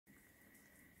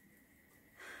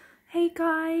Hey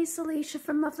guys, Alicia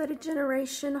from Love Letter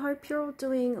Generation. Hope you're all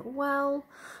doing well.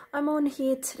 I'm on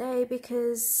here today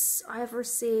because I've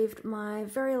received my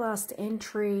very last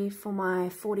entry for my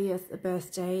 40th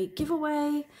birthday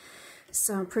giveaway.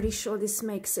 So I'm pretty sure this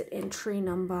makes it entry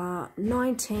number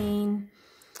 19.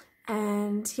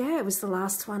 And yeah, it was the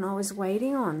last one I was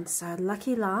waiting on. So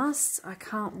lucky last. I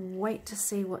can't wait to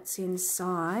see what's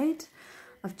inside.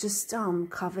 I've just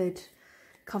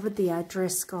covered the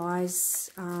address, guys,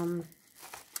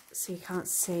 so you can't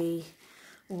see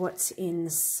what's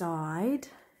inside.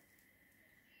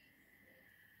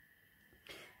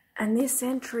 And this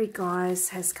entry, guys,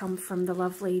 has come from the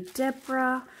lovely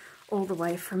Debra, all the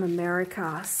way from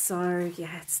America. So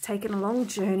yeah, it's taken a long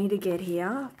journey to get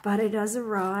here, but it has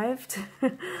arrived.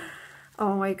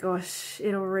 Oh my gosh,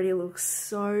 it already looks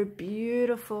so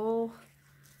beautiful.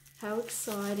 How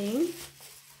exciting.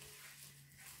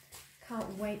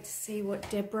 Can't wait to see what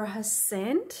Debra has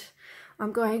sent.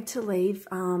 I'm going to leave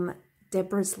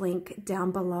Debra's link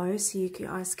down below so you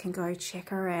guys can go check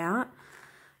her out.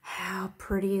 How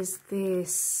pretty is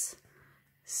this?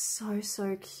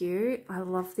 So cute. I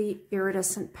love the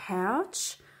iridescent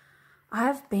pouch. I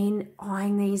have been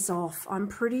eyeing these off. I'm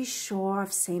pretty sure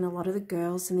I've seen a lot of the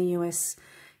girls in the US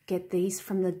get these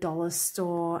from the dollar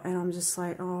store, and I'm just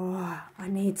like, oh, I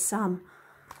need some.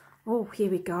 Oh, here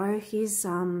we go.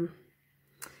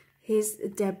 Here's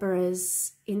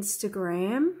Debra's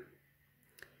Instagram.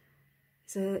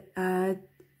 Is it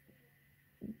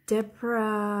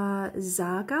Debra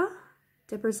Zaga?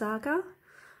 Debra Zaga?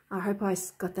 I hope I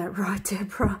got that right,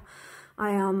 Debra.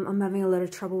 I'm having a lot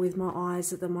of trouble with my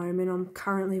eyes at the moment. I'm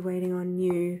currently waiting on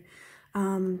new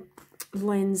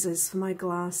lenses for my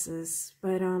glasses.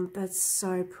 But that's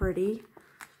so pretty.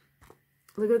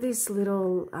 Look at this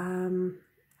little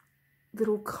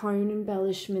cone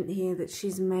embellishment here that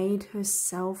she's made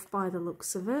herself by the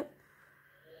looks of it.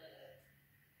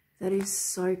 That is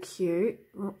so cute.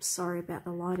 Oops, sorry about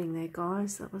the lighting there,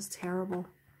 guys. That was terrible.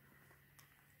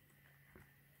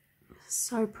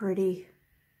 So pretty.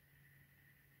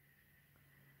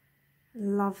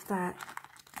 Love that.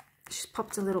 She's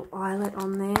popped a little eyelet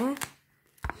on there.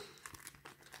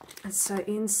 And so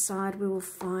inside we will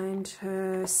find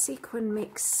her sequin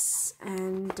mix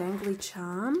and dangly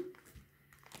charm.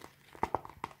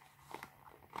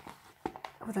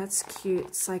 Oh, that's cute.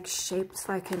 It's like shaped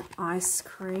like an ice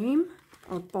cream,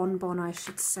 or bonbon, I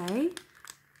should say.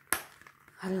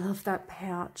 I love that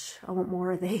pouch. I want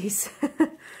more of these.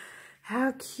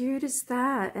 How cute is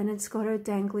that? And it's got a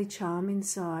dangly charm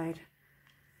inside.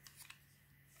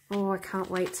 Oh, I can't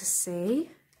wait to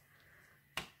see.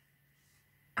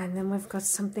 And then we've got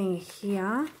something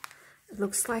here. It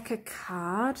looks like a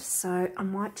card, so I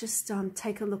might just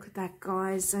take a look at that,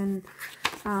 guys, and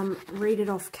read it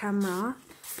off camera.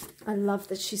 I love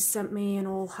that she sent me an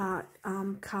all heart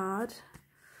card.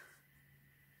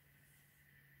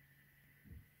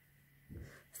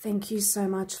 Thank you so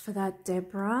much for that,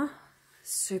 Debra.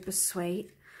 Super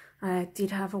sweet. I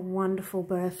did have a wonderful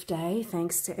birthday,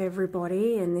 thanks to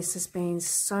everybody, and this has been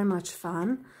so much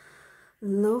fun.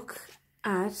 Look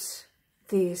at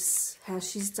this, how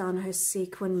she's done her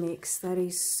sequin mix. That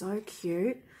is so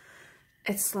cute.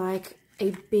 It's like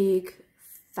a big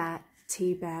fat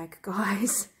tea bag,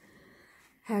 guys.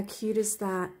 How cute is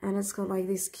that? And it's got like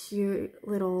this cute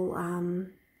little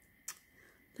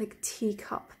like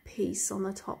teacup piece on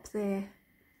the top there.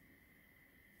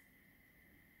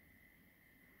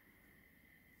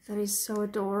 That is so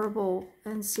adorable.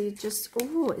 And see, just,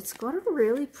 oh, it's got a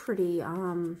really pretty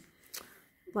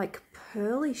like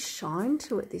pearly shine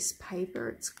to it, this paper.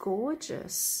 It's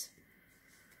gorgeous.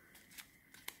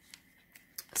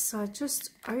 So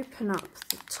just open up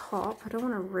the top. I don't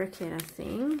want to wreck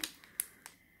anything,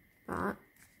 but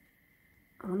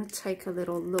I want to take a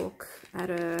little look at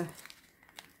her.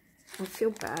 I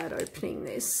feel bad opening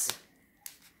this,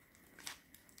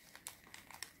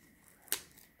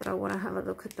 but I want to have a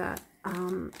look at that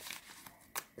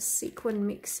sequin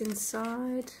mix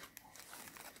inside.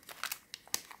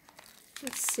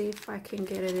 Let's see if I can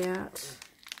get it out.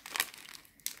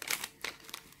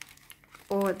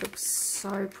 Oh, it looks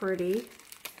so pretty.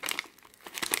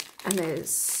 And there's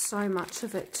so much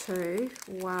of it too.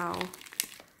 Wow.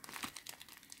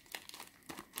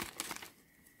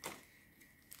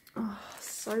 Oh,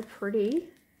 so pretty.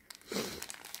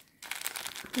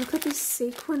 Look at this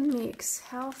sequin mix.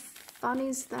 How fun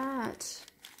is that?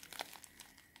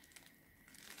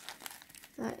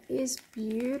 That is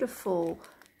beautiful.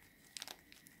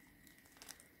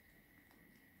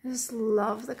 I just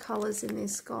love the colours in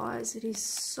this, guys. It is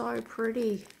so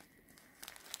pretty.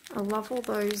 I love all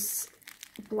those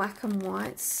black and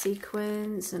white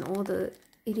sequins and all the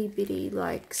itty bitty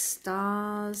like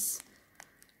stars.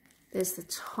 There's the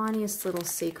tiniest little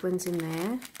sequins in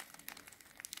there.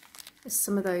 There's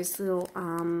some of those little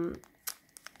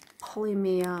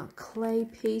polymer clay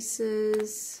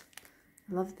pieces.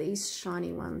 I love these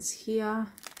shiny ones here.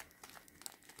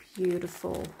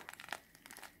 Beautiful.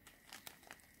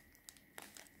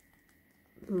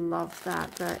 Love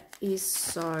that. That is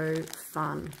so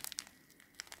fun.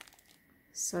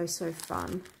 So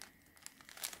fun.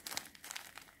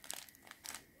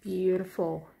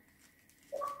 Beautiful.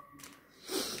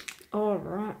 All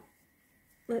right,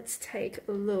 let's take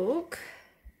a look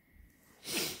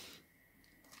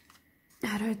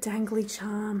at her dangly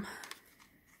charm.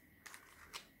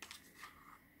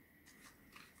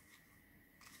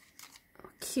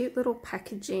 Cute little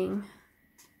packaging.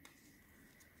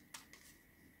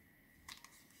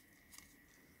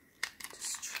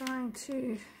 Just trying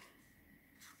to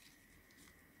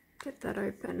get that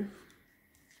open.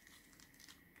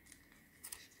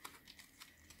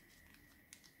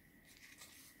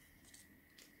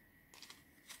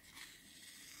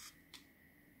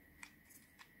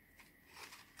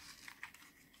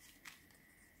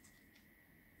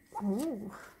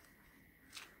 Oh,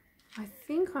 I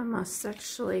think I must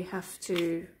actually have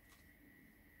to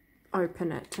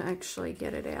open it to actually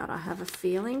get it out. I have a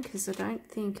feeling, because I don't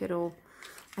think it'll,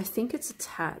 I think it's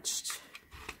attached.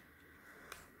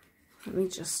 Let me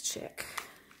just check.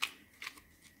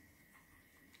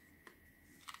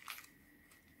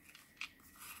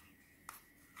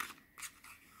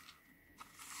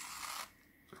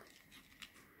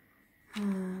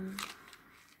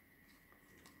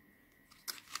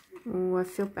 Oh, I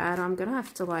feel bad. I'm gonna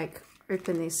have to like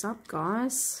open this up,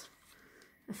 guys.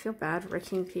 I feel bad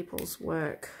wrecking people's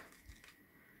work.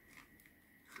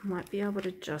 I might be able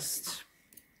to just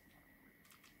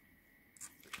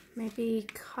maybe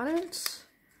cut it.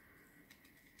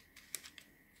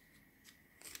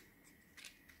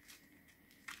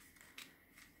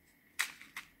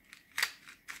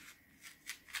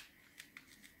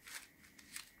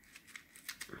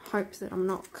 Hope that I'm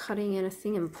not cutting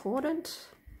anything important.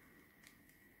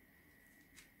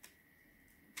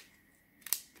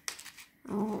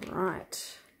 All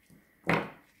right.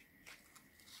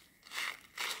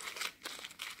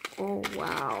 Oh,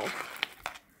 wow.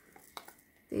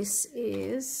 This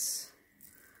is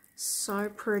so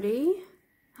pretty.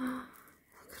 Look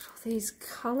at all these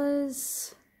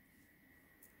colors.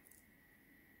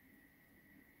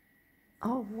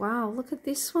 Oh, wow. Look at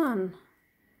this one.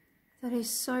 That is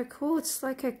so cool. It's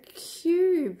like a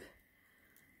cube.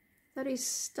 That is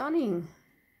stunning.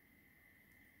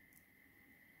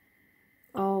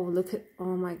 Oh, look at,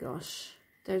 oh my gosh.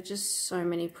 There are just so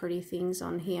many pretty things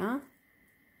on here.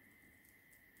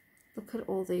 Look at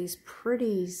all these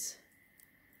pretties.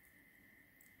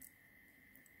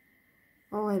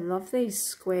 Oh, I love these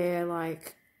square,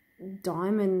 like,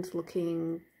 diamond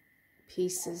looking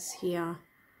pieces here.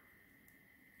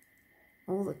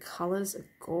 All the colors are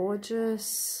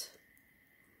gorgeous.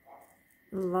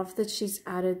 Love that she's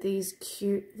added these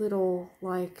cute little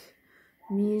like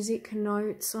music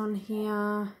notes on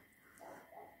here.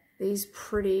 These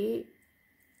pretty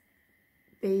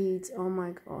beads. Oh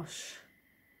my gosh.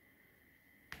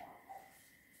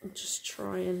 I'll just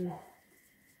try and,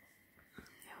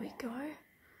 there we go.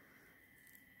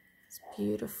 It's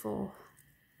beautiful.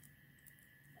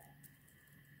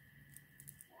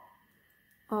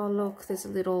 Oh look, there's a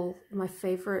little, my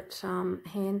favorite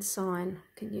hand sign.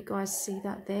 Can you guys see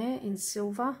that there in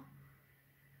silver?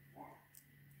 I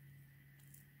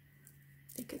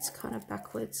think it's kind of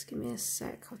backwards. Give me a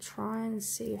sec. I'll try and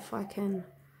see if I can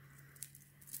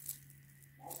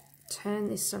turn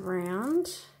this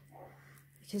around,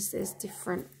 because there's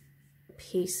different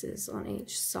pieces on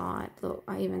each side. Look,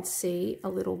 I even see a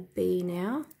little bee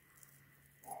now.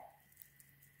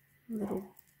 A little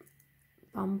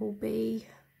bumblebee.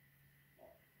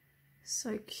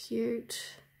 So cute.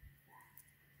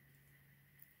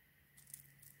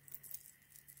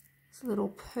 It's a little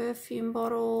perfume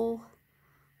bottle,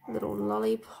 little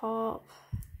lollipop,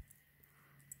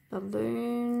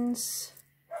 balloons.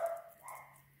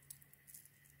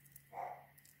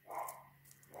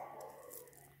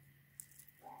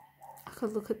 I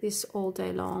could look at this all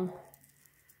day long.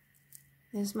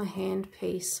 There's my hand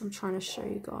piece. I'm trying to show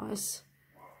you guys.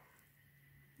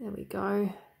 There we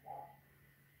go.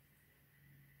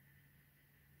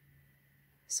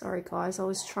 Sorry guys, I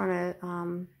was trying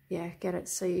to yeah, get it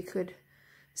so you could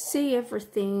see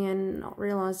everything and not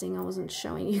realizing I wasn't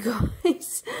showing you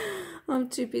guys. I'm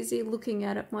too busy looking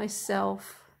at it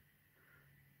myself.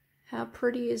 How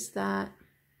pretty is that?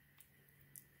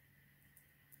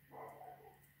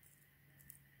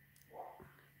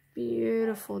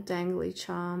 beautiful dangly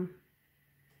charm.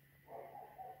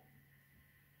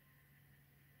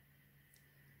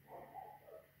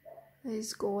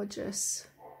 It's gorgeous.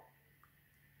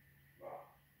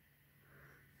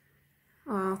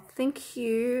 Oh, thank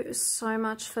you so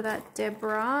much for that,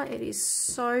 Debra. It is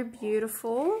so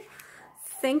beautiful.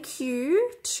 Thank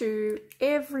you to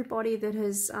everybody that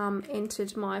has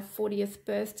entered my 40th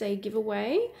birthday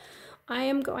giveaway. I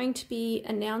am going to be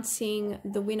announcing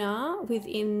the winner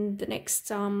within the next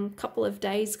couple of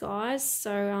days, guys.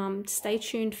 So stay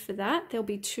tuned for that. There'll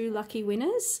be 2 lucky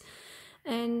winners.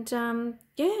 And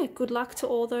yeah, good luck to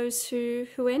all those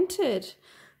who entered.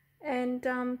 And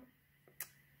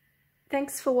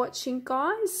thanks for watching,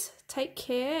 guys. Take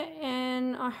care,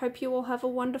 and I hope you all have a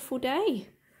wonderful day.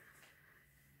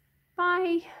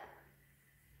 Bye.